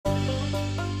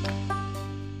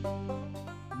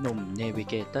หนุ่มเนวิ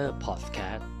เกเตอร์พอดแค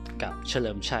สต์กับเฉ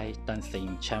ลิมชัยตันสิง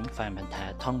ห์แชมป์แฟนพันธุ์แท้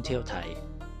ท่องเที่ยวไทย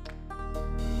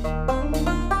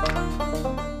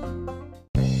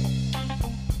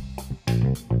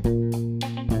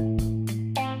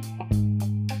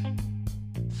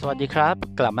สวัสดีครับ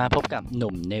กลับมาพบกับห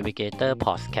นุ่มเนวิเกเตอร์พ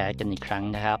อดแคสต์กันอีกครั้ง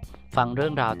นะครับฟังเรื่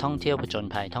องราวท่องเที่ยวผจญ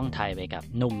ภัยท่องไทยไปกับ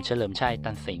หนุ่มเฉลิมชัย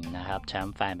ตันสิงห์นะครับแชม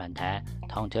ป์แฟนพันธุ์แท้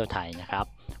ท่องเที่ยวไทยนะครับ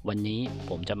วันนี้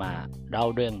ผมจะมาเล่า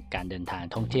เรื่องการเดินทาง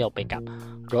ท่องเที่ยวไปกับ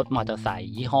รถมอเตอร์ไซ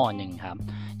ค์ยี่ห้อหนึ่งครับ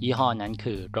ยี่ห้อนั้น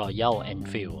คือ Royal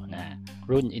Enfield นะ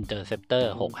รุ่น Interceptor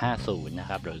 650นะ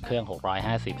ครับหรือเครื่อง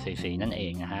 650cc นั่นเอ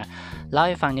งนะฮะเล่าใ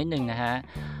ห้ฟังนิดนึงนะฮะ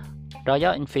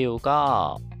Royal Enfield ก็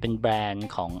เป็นแบรนด์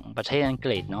ของประเทศอังก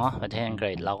ฤษเนาะประเทศอังก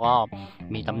ฤษแล้วก็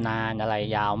มีตำนานอะไร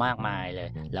ยาวมากมายเลย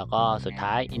แล้วก็สุด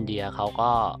ท้ายอินเดียเขา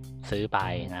ก็ซื้อไป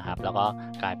นะครับแล้วก็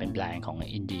กลายเป็นแบรนด์ของ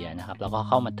อินเดียนะครับแล้วก็เ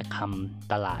ข้ามาท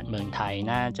ำตลาดเมืองไทย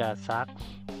น่าจะสัก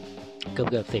เ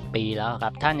กือบ10 ปีแล้วค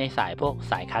รับถ้าในพวก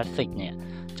สายคลาสสิกเนี่ย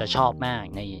จะชอบมาก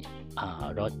ใน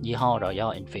รถยี่ห้อ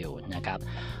Royal Enfield นะครับ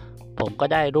ผมก็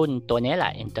ได้รุ่นตัวนี้แหล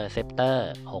ะ Interceptor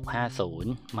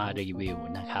 650มารีวิว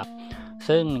นะครับ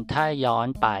ซึ่งถ้าย้อน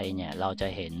ไปเนี่ยเราจะ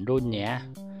เห็นรุ่นนี้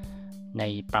ใน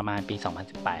ประมาณปี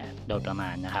 2018 โดยประมา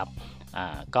ณนะครับ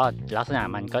ก็ลักษณะ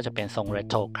มันก็จะเป็นทรงเร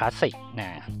โทรคลาสสิกน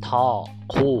ะท่อ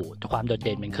คู่ความโดดเ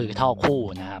ด่นมันคือท่อคู่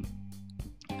นะครับ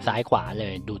ซ้ายขวาเล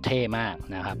ยดูเท่มาก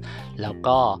นะครับแล้ว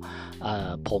ก็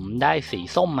ผมได้สี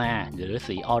ส้มมาหรือ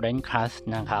สี Orange Crush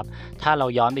นะครับถ้าเรา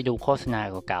ย้อนไปดูโฆษณา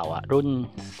เก่าๆรุ่น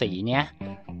สีเนี้ย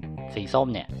สีส้ม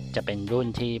เนี่ยจะเป็นรุ่น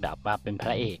ที่แบบว่าเป็นพร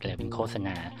ะเอกเลยเป็นโฆษณ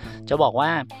าจะบอกว่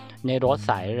าในรถ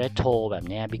สายเรโทรแบบ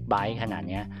นี้บิ๊กไบค์ขนาด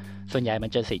นี้ส่วนใหญ่มัน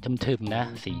จะสีทึมๆนะ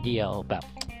สีเดียวแบบ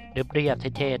เรียบ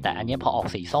ๆเท่ๆแต่อันนี้พอออก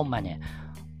สีส้มมาเนี่ย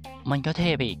มันก็เท่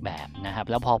ไปอีกแบบนะครับ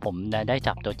แล้วพอผมได้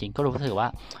จับตัวจริงก็รู้สึกว่า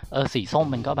สีส้ม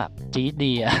มันก็แบบจี๊ด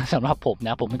ดีสำหรับผมน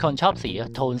ะผมเป็นคนชอบสี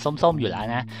โทนส้มๆอยู่แล้ว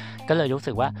นะก็เลยรู้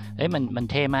สึกว่ามัน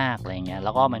เท่มากอะไรเงี้ยแ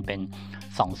ล้วก็มันเป็น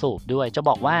2 สูบด้วยจะบ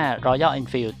อกว่า Royal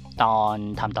Enfield ตอน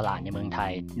ทำตลาดในเมืองไท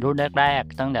ยรุ่นแรก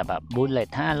ๆตั้งแต่แบบ Bullet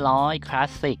 500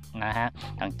 Classic นะฮะ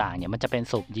ต่างๆเนี่ยมันจะเป็น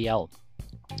สูบเดียว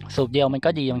มันก็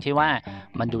ดีตรงที่ว่า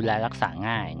มันดูแลรักษา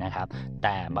ง่ายนะครับแ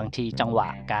ต่บางทีจังหวะ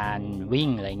การวิ่ง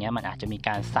อะไรเงี้ยมันอาจจะมีก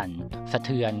ารสั่นสะเ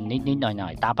ทือนนิดๆหน่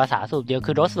อยๆตามภาษาสูบเดียว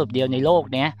คือรถสูบเดียวในโลก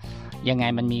เนี้ยยังไง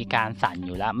มันมีการสั่นอ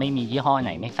ยู่แล้วไม่มียี่ห้อไห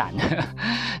นไม่สั่น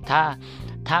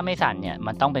ถ้าไม่สั่นเนี่ย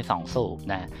มันต้องเป็น2 สูบ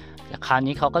นะคราว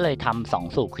นี้เขาก็เลยทำ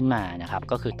2 สูบขึ้นมานะครับ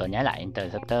ก็คือตัวนี้แหละ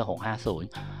Interceptor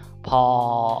 650พอ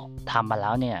ทำมาแล้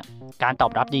วเนี่ยการตอ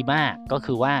บรับดีมากก็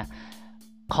คือว่า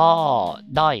ข้อ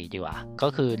ด้อยดีกว่าก็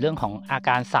คือเรื่องของอาก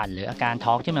ารสั่นหรืออาการ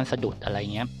ท้องที่มันสะดุดอะไร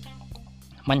เงี้ย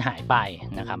มันหายไป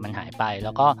นะครับมันหายไปแ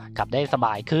ล้วก็ขับได้สบ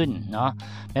ายขึ้นเนาะ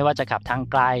ไม่ว่าจะขับทาง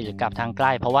ไกลหรือกลับทางใก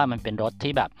ล้เพราะว่ามันเป็นรถ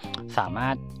ที่แบบสามา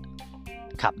รถ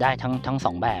ขับได้ทั้ง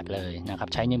2 แบบเลยนะครับ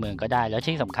ใช้ในเมืองก็ได้แล้ว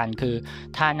ที่สำคัญคือ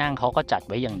ท่านั่งเขาก็จัด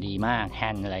ไว้อย่างดีมากแฮ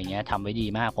นด์อะไรเงี้ยทำไว้ดี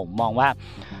มากผมมองว่า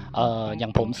อย่า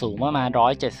งผมสูงประมาณ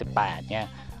178เนี่ย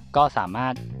ก็สามา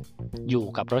รถอยู่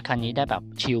กับรถคันนี้ได้แบบ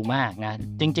ชิลมากนะ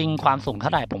จริงๆความสูงเท่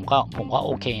าไหร่ผมก็โ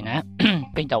อเคนะ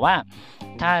เพียงแต่ว่า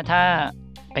ถ้า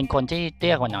เป็นคนที่เ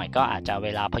ตี้ยกว่าหน่อยก็อาจจะเว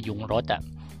ลาพยุงรถ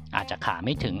อาจจะขาไ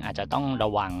ม่ถึงอาจจะต้องร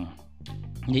ะวัง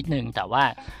นิดนึงแต่ว่า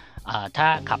ถ้า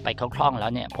ขับไปคล่องๆแล้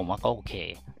วเนี่ยผมว่าก็โอเค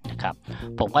นะครับ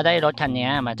ผมก็ได้รถคันนี้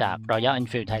มาจาก Royal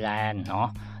Enfield Thailand เนาะ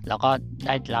แล้วก็ไ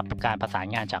ด้รับการประสาน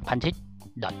งานจากพันทิป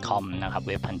.com นะครับเ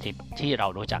ว็บพันทิปที่เรา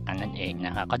รู้จักกันนั่นเองน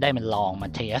ะครับก็ได้มาลองมา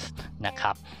เทสนะค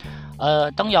รับ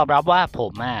ต้องยอมรับว่าผ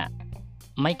ม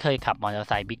ไม่เคยขับมอเตอร์ไ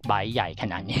ซค์บิ๊กไบค์ใหญ่ข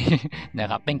นาดนี้ นะ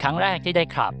ครับเป็นครั้งแรกที่ได้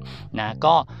ขับนะ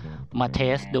ก็มาเท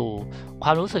สดูคว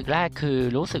ามรู้สึกแรกคือ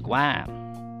รู้สึกว่า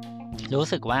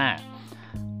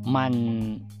มัน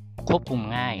ควบคุม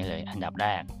ง่ายเลยอันดับแร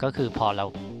กก็คือพอเรา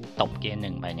ตบเกียร์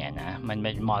 1ไปเนี่ยนะมันเ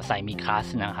ป็นมอเตอร์ไซค์มีคลัส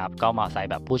นะครับก็มอเตอร์ไซค์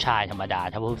แบบผู้ชายธรรมดา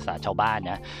ถ้าพูดภาษาชาวบ้าน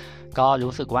นะก็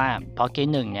รู้สึกว่าพอเกีย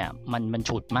ร์ 1เนี่ยมัน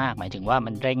ฉุดมากหมายถึงว่า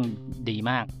มันเร่งดี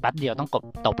มากแป๊บเดียวต้อง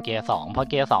ตบเกียร์ 2พอ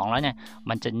เกียร์ 2แล้วเนี่ย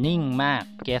มันจะนิ่งมาก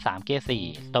เกียร์ 3เกียร์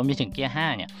 4ตอนมีถึงเกียร์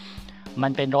 5เนี่ยมั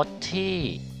นเป็นรถที่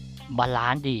บาลา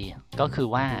นซ์ดีก็คือ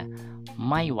ว่า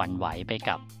ไม่หวั่นไหวไป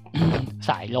กับ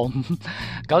สายลม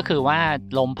ก็คือว่า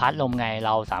ลมพัดลมไงเ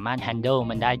ราสามารถ handle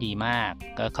มันได้ดีมาก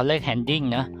เขาเรียก handling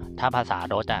นะถ้าภาษา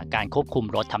รถการควบคุม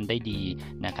รถทำได้ดี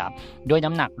นะครับด้วย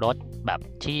น้ำหนักรถแบบ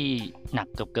ที่หนัก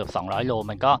เกือบ200 โล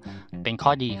มันก็เป็นข้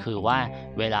อดีคือว่า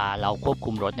เวลาเราควบ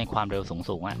คุมรถในความเร็ว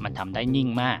สูงมันทำได้นิ่ง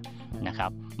มากนะครั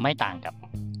บไม่ต่างกับ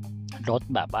รถ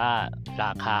แบบว่าร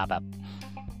าคาแบบ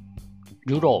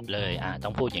ยุโรปเลยต้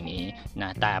องพูดอย่างนี้น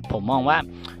ะแต่ผมมองว่า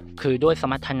คือด้วยส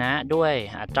มรรถนะด้วย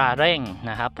อัตราเร่ง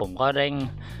นะครับผมก็เร่ง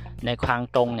ในทาง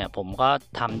ตรงเนี่ยผมก็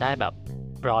ทำได้แบบ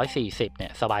 140เนี่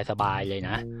ยสบายๆเลย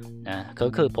นะก็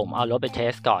คือผมเอารถไปเท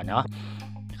สก่อนเนาะ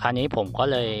คราวนี้ผมก็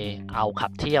เลยเอาขั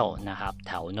บเที่ยวนะครับแ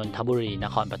ถวนนทบุรีน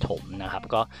ครปฐมนะครับ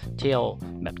ก็เที่ยว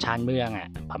แบบชานเมือง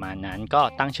ประมาณนั้นก็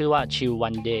ตั้งชื่อว่าชิลวั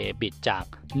นเดย์บิดจาก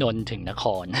นนท์ถึงนค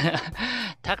ร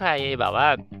ถ้าใครแบบว่า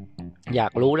อยา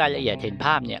กรู้รายละเอียดเห็นภ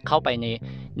าพเนี่ยเข้าไป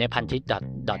ในพันทิป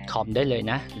 .com ได้เลย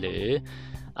นะหรือ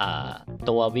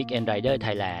ตัว Weekend Rider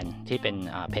Thailand ที่เป็น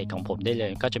เพจของผมได้เล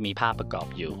ยก็จะมีภาพประกอบ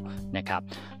อยู่นะครับ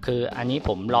คืออันนี้ผ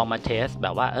มลองมาเทสแบ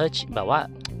บว่าแบบว่า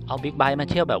เอาบิ๊กไบค์มา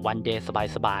เที่ยวแบบวันเดย์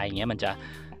สบายๆอย่างเงี้ยมันจะ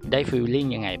ได้ฟีลลิ่ง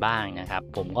ยังไงบ้างนะครับ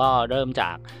ผมก็เริ่มจ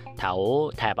าก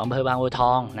แถบอำเภอบางบัวท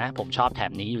องนะผมชอบแถ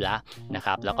บนี้อยู่แล้วนะค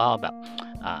รับแล้วก็แบบ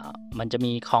มันจะ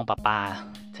มีคลองประปา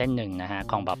เส้นหนึ่งนะฮะ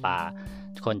คลองประปา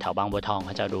คนแถวบางบัวทองเข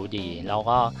าจะรู้ดีแล้ว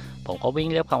ก็ผมก็วิ่ง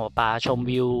เลียบคลองประปาชม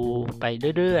วิวไป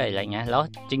เรื่อยๆอะไรเงี้ยแล้ว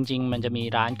จริงๆมันจะมี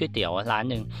ร้านก๋วยเตี๋ยวร้าน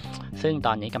หนึ่งซึ่งต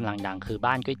อนนี้กำลังดังคือ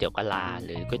บ้านก๋วยเตี๋ยวกะลาห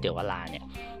รือก๋วยเตี๋ยวกะลาเนี่ย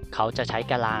เขาจะใช้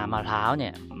กะลามะพร้าวเนี่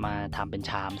ยมาทำเป็น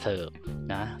ชามเสิร์ฟ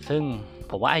นะซึ่ง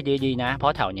ผมว่าไอเดียดีนะเพรา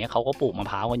ะแถวนี้เขาก็ปลูกมะ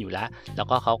พร้าวกันอยู่แล้ว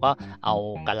ก็เขาก็เอา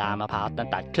กะลามะพร้าว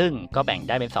ตัดครึ่งก็แบ่งไ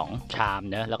ด้เป็น2ชาม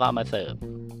เนอะแล้วก็เอามาเสิร์ฟ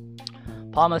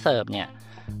พอมาเสิร์ฟเนี่ย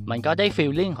มันก็ได้ฟี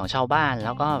ลลิ่งของชาวบ้านแ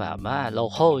ล้วก็แบบว่าโล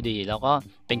คอลดีแล้วก็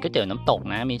เป็นก๋วยเตี๋ยวน้ำตก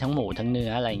นะมีทั้งหมูทั้งเนื้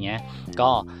ออะไรเงี้ย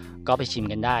ก็ไปชิม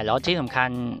กันได้แล้วที่สำคัญ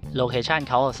โลเคชั่น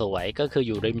เขาสวยก็คืออ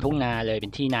ยู่ริมทุ่งนาเลยเป็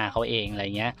นที่นาเขาเองอะไร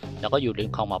เงี้ยแล้วก็อยู่ริม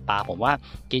คลองประปาผมว่า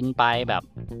กินไปแบบ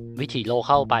วิถีโลค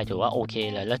อลไปถือว่าโอเค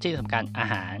เลยแล้วที่สำคัญอา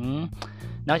หาร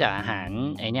นอกจากอาหาร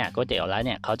ไอเนี่ยก๋วยเตี๋ยวแล้วเ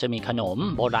นี่ยเขาจะมีขนม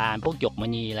โบราณพวกหยกม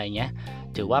ณีอะไรเงี้ย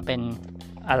ถือว่าเป็น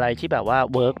อะไรที่แบบว่า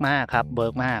เวิร์กมากครับเวิ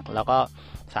ร์กมากแล้วก็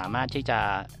สามารถที่จะ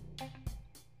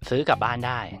ซื้อกลับบ้านไ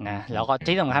ด้นะแล้วก็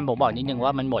ที่สำคัญผมบอกนิดนึงว่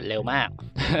ามันหมดเร็วมาก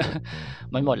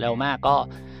มันหมดเร็วมากก็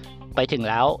ไปถึง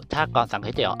แล้วถ้าก่อนสั่งก๋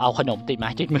วยเตี๋ยวเอาขนมติดไม้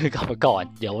ติดมือกลับมาก่อน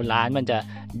เดี๋ยวร้านมันจะ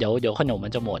เดี๋ยวขนมมั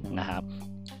นจะหมดนะครับ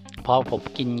พอผม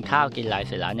กินข้าวกินอะไรเ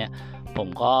สร็จแล้วเนี่ยผม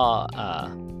ก็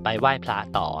ไปไหว้พระ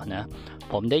ต่อนะ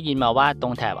ผมได้ยินมาว่าตร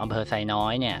งแถบอำเภอไซน้อ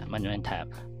ยเนี่ยมันเป็นแถบ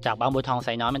จากบางบัวทองไซ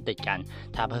น้อยมันติดกัน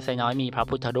แถบอำเภอไซน้อยมีพระ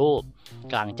พุทธรูป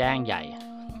กลางแจ้งใหญ่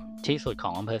ที่สุดข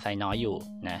องอำเภอไซน้อยอยู่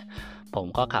นะผม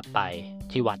ก็ขับไป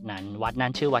ที่วัดนั้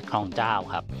นชื่อวัดคลองเจ้า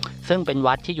ครับซึ่งเป็น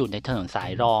วัดที่อยู่ในถนนสา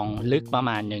ยรองลึกประม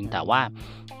าณนึงแต่ว่า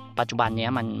ปัจจุบันนี้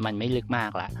มันไม่ลึกมา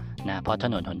กละนะเพราะถ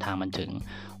นนหนทางมันถึง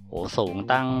สูง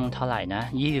ตั้งเท่าไหร่นะ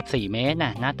24 เมตรน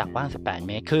ะหน้าตักกว้าง18 เ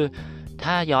มตรคือ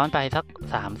ถ้าย้อนไปสัก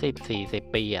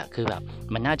 30-40 ปีคือแบบ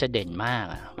มันน่าจะเด่นมาก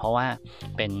เพราะว่า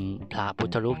เป็นพระพุท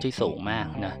ธรูปที่สูงมาก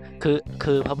นะ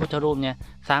คือพระพุทธรูปเนี่ย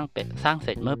สร้างเส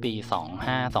ร็จเมื่อปี2524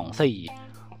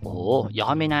ย้อ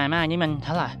นไปนานมากนี่มันเ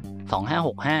ท่าไหร่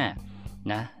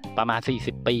2565นะประมาณ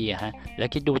40 ปีฮะแล้ว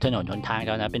คิดดูถนนหนทางเข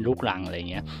านะเป็นลูกรังอะไร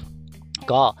เงี้ย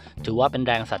ก็ถือว่าเป็นแ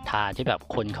รงศรัทธาที่แบบ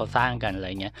คนเขาสร้างกันอะไร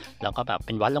เงี้ยแล้วก็แบบเ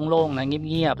ป็นวัดโล่งๆนะ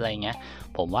เงียบๆอะไรเงี้ย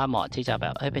ผมว่าเหมาะที่จะแบ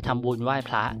บไปทำบุญไหว้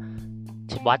พระ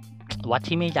วัด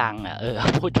ที่ไม่ดัง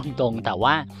พูดตรงๆแต่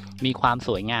ว่ามีความส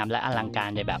วยงามและอลังการ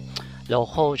ในแบบโล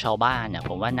คอลชาวบ้าน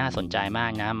ผมว่าน่าสนใจมา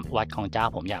กนะวัดของเจ้า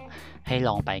ผมอยากให้ล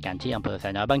องไปกันที่อำเภอไซ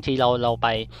น้อยบางทีเราไป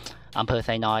อำเภอไซ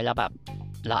น้อยแล้วแบบ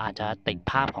เราอาจจะติด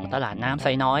ภาพของตลาดน้ำไซ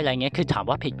น้อยอะไรเงี้ยคือถาม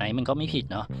ว่าผิดไหมมันก็ไม่ผิด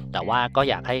เนาะแต่ว่าก็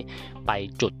อยากให้ไป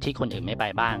จุดที่คนอื่นไม่ไป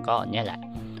บ้างก็เนี่ยแหละ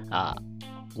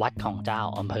วัดของเจ้า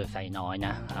อำเภอไซน้อยน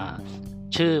ะ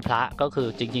ชื่อพระก็คือ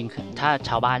จริงๆถ้าช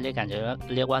าวบ้านเรียกกันจะ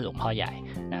เรียกว่าหลวงพ่อใหญ่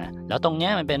นะแล้วตรงเนี้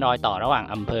ยมันเป็นรอยต่อระหว่าง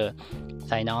อำเภอ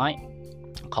ไซน้อย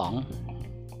ของ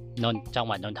จังห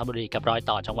วัดนนทบุรีกับรอย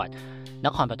ต่อจังหวัดน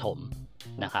ครปฐม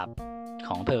นะครับข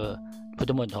องอำเภอพุท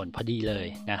ธมณฑลพอดีเลย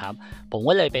นะครับผม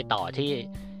ก็เลยไปต่อ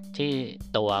ที่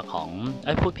ตัวของ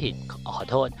พูดผิดขอ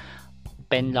โทษ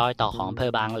เป็นรอยต่อของอำเภ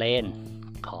อบางเลน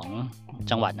ของ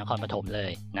จังหวัดนครปฐมเล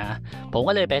ยนะผม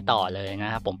ก็เลยไปต่อเลยน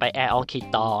ะครับผมไปแอร์ออคิด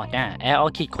ต่อนะแอร์ออ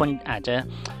คิดคนอาจจะ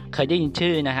เคยได้ยิน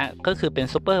ชื่อนะฮะก็คือเป็น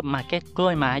ซูเปอร์มาร์เก็ตกล้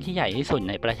วยไม้ที่ใหญ่ที่สุด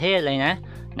ในประเทศเลยนะ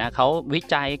เขาวิ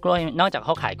จัยกล้วยนอกจากเข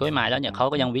าขายกล้วยไม้แล้วเนี่ยเขา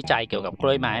ก็ยังวิจัยเกี่ยวกับก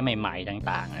ล้วยไม้ใหม่ๆ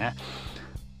ต่างๆนะ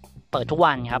เปิดทุก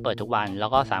วันครับเปิดทุกวันแล้ว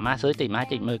ก็สามารถซื้อติดไม้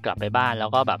ติดมือกลับไปบ้านแล้ว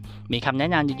ก็แบบมีคำแนะ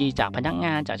นำดีๆจากพนักง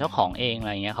านจากเจ้าของเองอะไ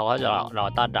รเงี้ยเขาก็รอ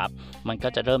ต้อนรับมันก็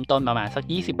จะเริ่มต้นประมาณสัก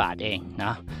20 บาทเองน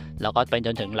ะแล้วก็ไปจ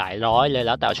นถึงหลายร้อยเลยแ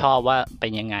ล้วแต่ชอบว่าเป็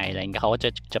นยังไงอะไรเงี้ยเขาก็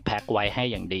จะแพ็คไว้ให้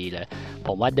อย่างดีเลยผ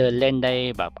มว่าเดินเล่นได้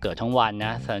แบบเกิดทั้งวันน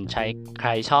ะส่วนใคร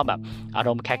ชอบแบบอาร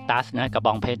มณ์แคคตัสนะกระบ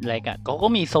องเพชรอะไรก็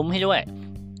มีซุ้มให้ด้วย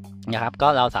นะครับก็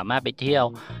เราสามารถไปเที่ยว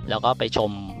แล้วก็ไปช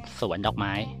มสวนดอกไ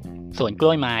ม้สวนก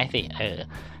ล้วยไม้สิ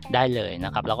ได้เลยน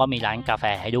ะครับแล้วก็มีร้านกาแฟ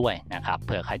ให้ด้วยนะครับเ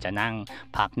ผื่อใครจะนั่ง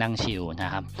พักนั่งชิลน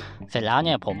ะครับเสร็จแล้วเ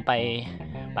นี่ยผมไ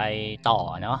ปต่อ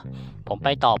เนาะผมไ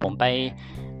ป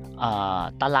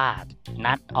ตลาด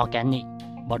นัดออร์แกนิก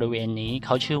บริเวณนี้เข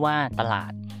าชื่อว่าตลา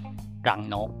ดรัง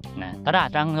นกนะตลาด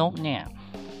รังนกเนี่ย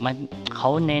มันเขา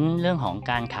เน้นเรื่องของ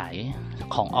การขาย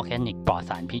ของออร์แกนิกปลอด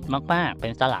สารพิษมากๆเป็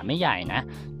นตลาดไม่ใหญ่นะ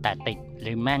แต่ติด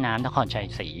ริมแม่น้ำนครชัย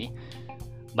ศรี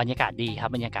บรรยากาศดีครับ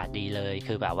บรรยากาศดีเลย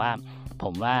คือแบบว่าผ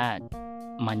มว่า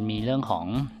มันมีเรื่องของ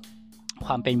ค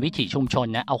วามเป็นวิถีชุมชน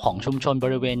นะเอาของชุมชนบ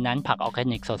ริเวณนั้นผักออร์แก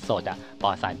นิกสดๆปล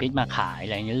อดสารพิษมาขายอะ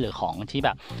ไรเงี้ยหรือของที่แบ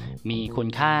บมีคุณ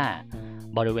ค่า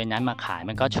บริเวณนั้นมาขาย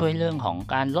มันก็ช่วยเรื่องของ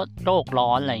การลดโลกร้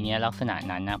อนอะไรเงี้ยลักษณะ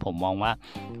นั้นนะผมมองว่า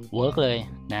เวิร์กเลย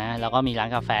นะแล้วก็มีร้าน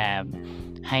กาแฟ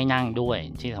ให้นั่งด้วย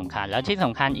ที่สำคัญแล้วที่ส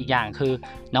ำคัญอีกอย่างคือ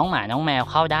น้องหมาน้องแมว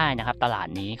เข้าได้นะครับตลาด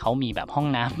นี้เขามีแบบห้อง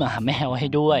น้ำหมาแมวให้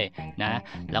ด้วยนะ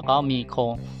แล้วก็มี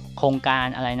โครงการ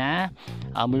อะไรนะ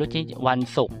มูลนิธิวัน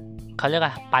ศุกร์เขาเรียก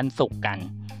ว่าปันสุขกัน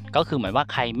ก็คือเหมือนว่า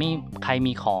ใคร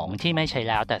มีของที่ไม่ใช้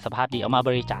แล้วแต่สภาพดีเอามาบ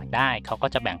ริจาคได้เขาก็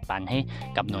จะแบ่งปันให้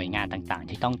กับหน่วยงานต่างๆ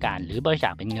ที่ต้องการหรือบริจา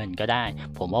คเป็นเงินก็ได้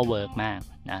ผมว่าเวิร์กมาก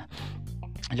นะ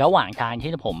ระหว่างทาง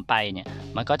ที่ผมไปเนี่ย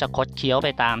มันก็จะคดเคี้ยวไป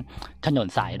ตามถนน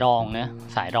สายรองนะ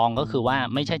สายรองก็คือว่า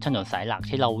ไม่ใช่ถนนสายหลัก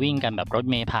ที่เราวิ่งกันแบบรถ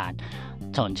เมล์ผ่าน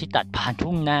ถนนที่ตัดผ่าน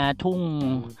ทุ่งนาทุ่ง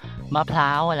มะพร้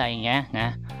าวอะไรอย่างเงี้ยนะ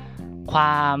คว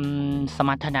ามสม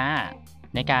รรถนะ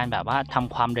ในการแบบว่าท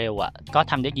ำความเร็วก็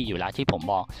ทำได้ดีอยู่แล้วที่ผม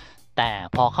บอกแต่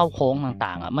พอเข้าโค้ง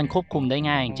ต่างๆมันควบคุมได้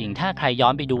ง่ายจริงๆถ้าใครย้อ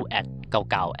นไปดูแอด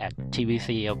เก่าๆแอด TVC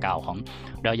เก่าๆของ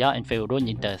Royal Enfield รุ่น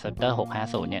Interceptor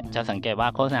 650เนี่ยจะสังเกตว่า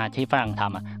โฆษณาที่ฝรั่งท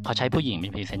ำเขาใช้ผู้หญิงเป็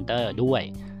นพรีเซนเตอร์ด้วย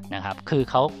นะครับคือ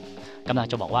เขากำลัง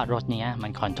จะบอกว่ารถนี้มั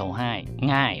นคอนโทรลให้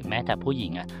ง่ายแม้แต่ผู้หญิ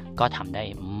งก็ทำได้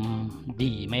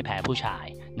ดีไม่แพ้ผู้ชาย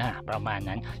นะประมาณ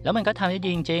นั้นแล้วมันก็ทำได้ดี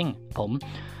จริงๆผม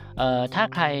ถ้า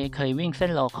ใครเคยวิ่งเส้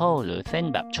นโลคอลหรือเส้น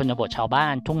แบบชนบทชาวบ้า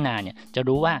นทุ่งนาเนี่ยจะ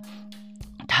รู้ว่า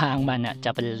ทางมันจ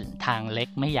ะเป็นทางเล็ก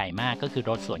ไม่ใหญ่มากก็คือ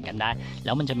รถสวนกันได้แ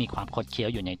ล้วมันจะมีความคดเคี้ยว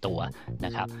อยู่ในตัวน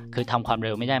ะครับคือทำความเ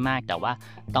ร็วไม่ได้มากแต่ว่า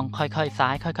ต้องค่อยๆซ้า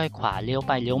ยค่อยๆขวาเลี้ยวไ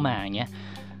ปเลี้ยวมาอย่างเงี้ย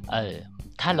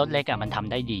ถ้ารถเล็กมันท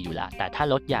ำได้ดีอยู่แล้วแต่ถ้า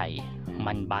รถใหญ่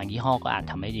มันบางยี่ห้อก็อาจ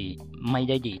ทำไม่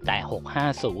ได้ดีแต่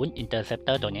650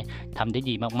 Interceptor ตัวนี้ทำได้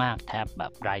ดีมากๆแทบแบ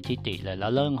บไร้ที่ติเลยแล้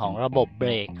วเรื่องของระบบเบร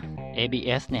ก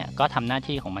ABS เนี่ยก็ทำหน้า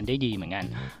ที่ของมันได้ดีเหมือนกัน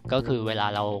ก็คือเวลา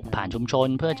เราผ่านชุมชน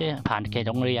เพื่อจะผ่านเขต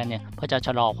โรงเรียนเนี่ยเพื่อจะช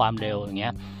ะลอความเร็วอย่างเงี้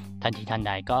ยทันทีทันใ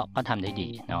ดก็ทำได้ดี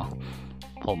เนาะ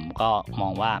ผมก็มอ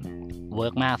งว่าเวิ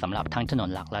ร์กมากสำหรับทั้งถนน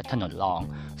หลักและถนนรอง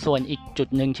ส่วนอีกจุด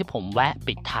หนึ่งที่ผมแวะ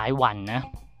ปิดท้ายวันนะ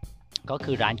ก็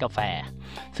คือร้านกาแฟ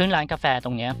ซึ่งร้านกาแฟต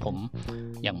รงนี้ผม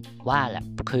อย่างว่าแหละ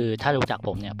คือถ้ารู้จักผ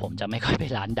มเนี่ยผมจะไม่ค่อยไป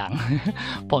ร้านดัง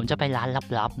ผมจะไปร้าน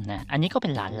ลับๆนะอันนี้ก็เป็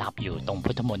นร้านลับอยู่ตรง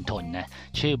พุทธมณฑลนะ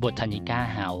ชื่อ Botanica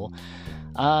House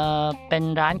เป็น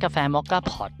ร้านกาแฟมอคค่า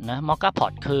พอตนะมอคค่าพอ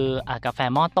ตคือกาแฟ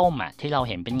หม้อต้มที่เรา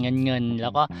เห็นเป็นเงินแล้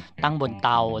วก็ตั้งบนเต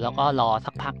าแล้วก็รอ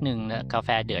สักพักหนึ่งนะกาแฟ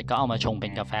เดือดก็เอามาชงเป็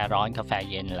นกาแฟร้อนกาแฟ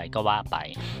เย็นอะไรก็ว่าไป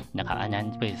นะครับอันนั้น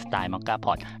เป็นสไตล์มอคค่าพ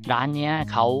อตร้านนี้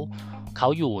เขา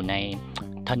อยู่ใน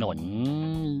ถนน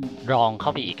รองเข้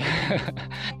าไปอีก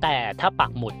แต่ถ้าปั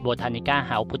กหมุด Botanica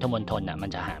House พุทธมณฑลมัน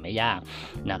จะหาไม่ยาก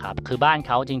นะครับคือบ้านเ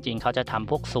ขาจริงๆเขาจะทำ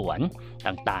พวกสวน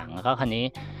ต่างๆแล้วก็คราวนี้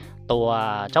ตัว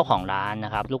เจ้าของร้านน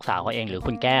ะครับลูกสาวเขาเองหรือ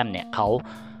คุณแก้มเนี่ยเขา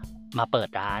มาเปิด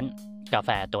ร้านกาแฟ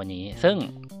ตัวนี้ซึ่ง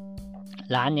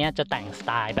ร้านนี้จะแต่งสไ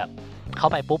ตล์แบบเข้า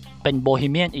ไปปุ๊บเป็นโบฮี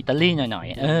เมียนอิตาลีหน่อย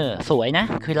ๆสวยนะ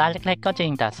คือร้านเล็กๆก็จริ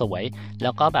งแต่สวยแล้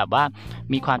วก็แบบว่า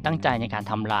มีความตั้งใจในการ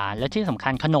ทำร้านและที่สำคั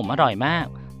ญขนมอร่อยมาก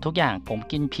ทุกอย่างผม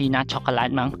กินพีนัทช็อกโกแลต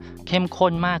มั้งเข้มข้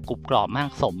นมากกรุบกรอบมาก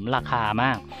สมราคาม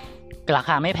ากราค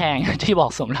าไม่แพง ที่บอ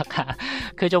กสมราคา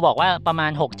คือจะบอกว่าประมา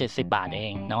ณ 6-70 บาทเอ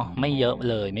งเนาะไม่เยอะ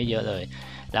เลย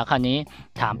แล้วคราวนี้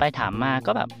ถามไปถามมา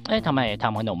ก็แบบทำไมท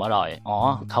ำขนมอร่อย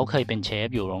เขาเคยเป็นเชฟ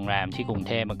อยู่โรงแรมที่กรุงเ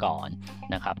ทพมาก่อน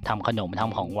นะครับทำขนมท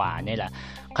ำของหวานนี่แหละ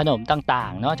ขนมต่า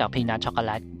งๆนอกจากพีนัทช็อกโกแ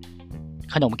ลต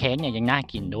ขนมเค้กเนี่ยยังน่า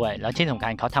กินด้วยแล้วที่สำคั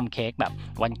ญเขาทำเค้กแบบ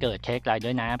วันเกิดเค้กอะไรด้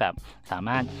วยนะแบบสาม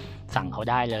ารถสั่งเขา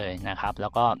ได้เลยนะครับแล้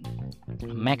วก็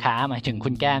แม่ค้าหมายถึงคุ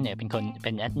ณแก้มเนี่ยเ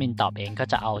ป็นแอดมินตอบเองก็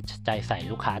จะเอาใจใส่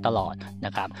ลูกค้าตลอดน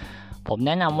ะครับผมแ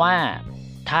นะนำว่า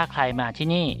ถ้าใครมาที่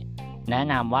นี่แนะ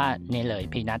นำว่านี่เลย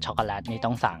พีนัทช็อกโกแลตนี่ต้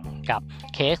องสั่งกับ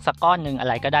เค้กสักก้อนหนึ่งอะ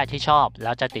ไรก็ได้ที่ชอบแล้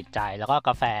วจะติดใจแล้วก็ก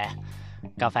าแฟ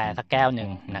สักแก้วหนึ่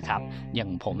งนะครับอย่าง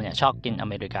ผมเนี่ยชอบกินอ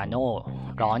เมริกาโน่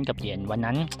ร้อนกับเย็นวัน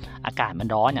นั้นอากาศมัน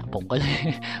ร้อนผมก็เลย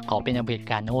ขอเป็นอเมริ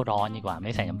กาโน่ร้อนดีกว่าไ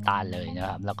ม่ใส่น้ำตาลเลยนะ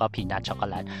ครับแล้วก็พีนัทช็อกโก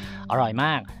แลตอร่อยม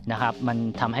ากนะครับมัน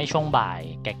ทำให้ช่วงบ่าย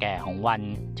แก่ๆของวัน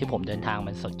ที่ผมเดินทาง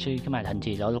มันสดชื่นขึ้นมาทัน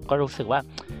ทีแล้วก็รู้สึกว่า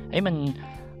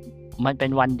มันเป็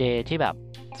นวันเดย์ที่แบบ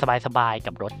สบายๆ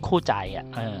กับรถคู่ใจ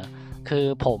คือ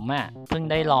ผมเพิ่ง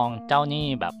ได้ลองเจ้านี่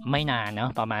แบบไม่นานเนาะ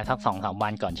ประมาณสัก 2-3 วั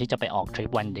นก่อนที่จะไปออกทริป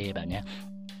วันเดย์แบบเนี้ย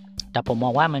แต่ผมม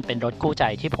องว่ามันเป็นรถคู่ใจ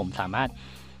ที่ผมสามารถ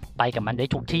ไปกับมันได้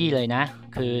ทุกที่เลยนะ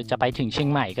คือจะไปถึงเชียง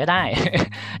ใหม่ก็ได้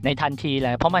ในทันทีเล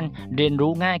ยเพราะมันเรียน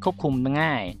รู้ง่ายควบคุม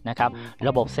ง่ายนะครับร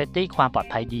ะบบเซฟตี้ความปลอด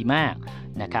ภัยดีมาก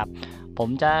นะครับผ ผ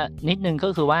มจะนิดนึงก็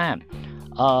คือว่า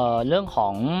เรื่องขอ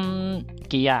ง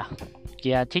เกีย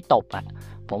ร์ที่ตบอ่ะ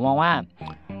ผมมองว่า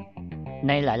ใ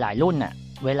นหลายๆรุ่นอ่ะ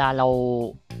เวลาเรา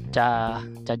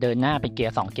จะเดินหน้าเป็นเกีย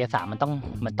ร์2เกียร์3มัน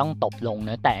ต้องตบลงเน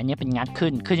อะแต่อันนี้เป็นงัดขึ้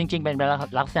นคือจริงๆเป็น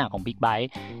ลักษณะของบิ๊กไบค์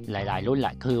หลายๆรุ่นแหล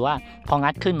ะคือว่าพอ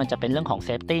งัดขึ้นมันจะเป็นเรื่องของเซ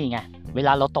ฟตี้ไงเวล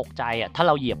าเราตกใจอ่ะถ้าเ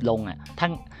ราเหยียบลงอ่ะ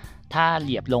ถ้าเห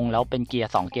ยียบลงแล้วเป็นเกีย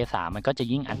ร์2เกียร์3มันก็จะ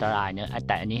ยิ่งอันตรายเนอะแ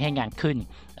ต่อันนี้ให้งานขึ้น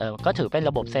ก็ถือเป็น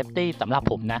ระบบเซฟตี้สำหรับ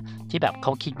ผมนะที่แบบเข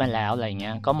าคิดมาแล้วอะไรเงี้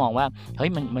ยก็มองว่าเฮ้ย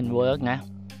มันเวิร์กนะ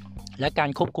และการ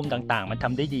ควบคุมต่างๆมันท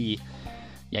ำได้ดี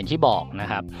อย่างที่บอกนะ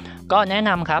ครับก็แนะน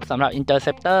ำครับสำหรับ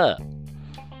Interceptor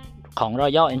ของ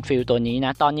Royal Enfield ตัวนี้น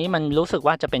ะตอนนี้มันรู้สึก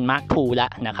ว่าจะเป็น Mark II แล้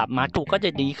วนะครับ Mark II ก็จะ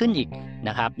ดีขึ้นอีกน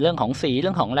ะครับเรื่องของสีเ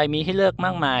รื่องของอะไรมีให้เลือกม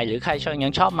ากมายหรือใครยั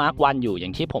งชอบ Mark I อยู่อย่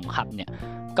างที่ผมขับเนี่ย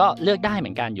ก็เลือกได้เหมื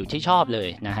อนกันอยู่ที่ชอบเลย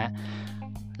นะฮะ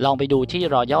ลองไปดูที่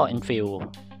Royal Enfield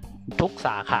ทุกส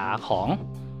าขาของ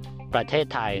ประเทศ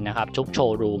ไทยนะครับทุกโช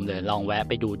ว์รูมเลยลองแวะ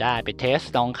ไปดูได้ไปเทส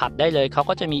ลองขับได้เลยเขา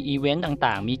ก็จะมีอีเวนต์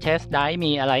ต่างๆมีเทสได้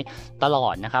มีอะไรตลอ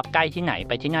ดนะครับใกล้ที่ไหนไ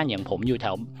ปที่นั่นอย่างผมอยู่แถ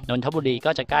วนนทบุรี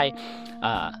ก็จะใกล้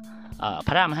พ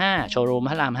ระราม5โชว์รูม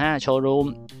พระราม5โชว์รูม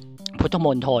พุทธม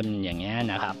ณฑลอย่างเงี้ย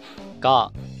นะครับก็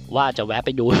ว่าจะแวะไป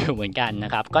ดูอยู่เหมือนกันน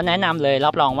ะครับก็แนะนำเลย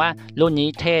รับรองว่ารุ่นนี้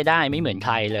เท่ได้ไม่เหมือนใค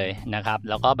รเลยนะครับ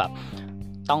แล้วก็แบบ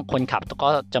ต้องคนขับก็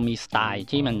จะมีสไตล์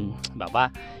ที่มันแบบว่า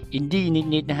อินดี้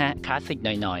นิดๆนะฮะคลาสสิก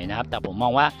หน่อยๆนะครับแต่ผมมอ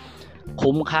งว่า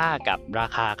คุ้มค่ากับรา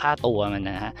คาค่าตัวมัน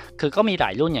นะฮะคือก็มีหลา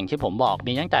ยรุ่นอย่างที่ผมบอก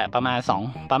มีตั้งแต่ประมาณ2,200,000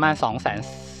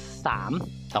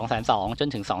 จน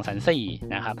ถึง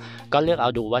 2,400,000 นะครับก็เลือกเอา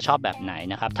ดูว่าชอบแบบไหน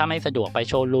นะครับถ้าไม่สะดวกไป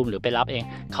โชว์รูมหรือไปรับเอง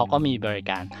เขาก็มีบริ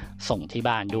การส่งที่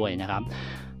บ้านด้วยนะครับ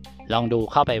ลองดู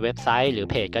เข้าไปเว็บไซต์หรือ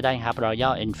เพจก็ได้ครับ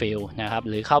Royal Enfield นะครับ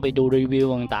หรือเข้าไปดูรีวิว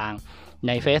ต่างๆใ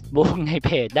น Facebook ในเพ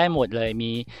จได้หมดเลย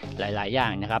มีหลายๆอย่า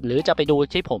งนะครับหรือจะไปดู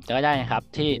ที่ผมก็ได้นะครับ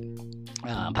ที่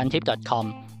พันทิป .com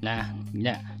นะเ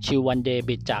นี่ยชิววันเดย์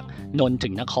บิดจากนนท์ถึ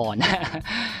งนคร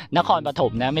นครปฐ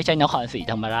มนะไม่ใช่นครศรี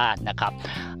ธรรมราชนะครับ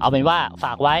เอาเป็นว่าฝ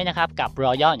ากไว้นะครับกับ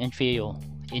Royal Enfield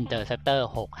Interceptor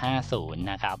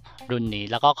 650 นะครับรุ่นนี้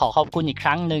แล้วก็ขอขอบคุณอีกค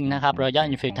รั้งหนึ่งนะครับ Royal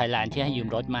Enfield Thailand ที่ให้ยืม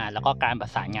รถมาแล้วก็การประ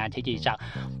สานงานที่ดีจาก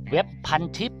เว็บพัน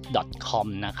ทิป .com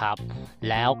นะครับ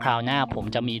แล้วคราวหน้าผม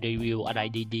จะมีรีวิวอะไร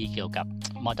ดีๆเกี่ยวกับ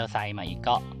มอเตอร์ไซค์มาอีก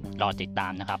ก็รอติดตา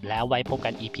มนะครับแล้วไว้พบกั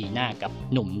น EP หน้ากับ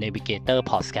หนุ่ม Navigator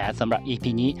Podcast สำหรับ EP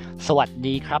นี้สวัส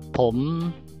ดีครับผม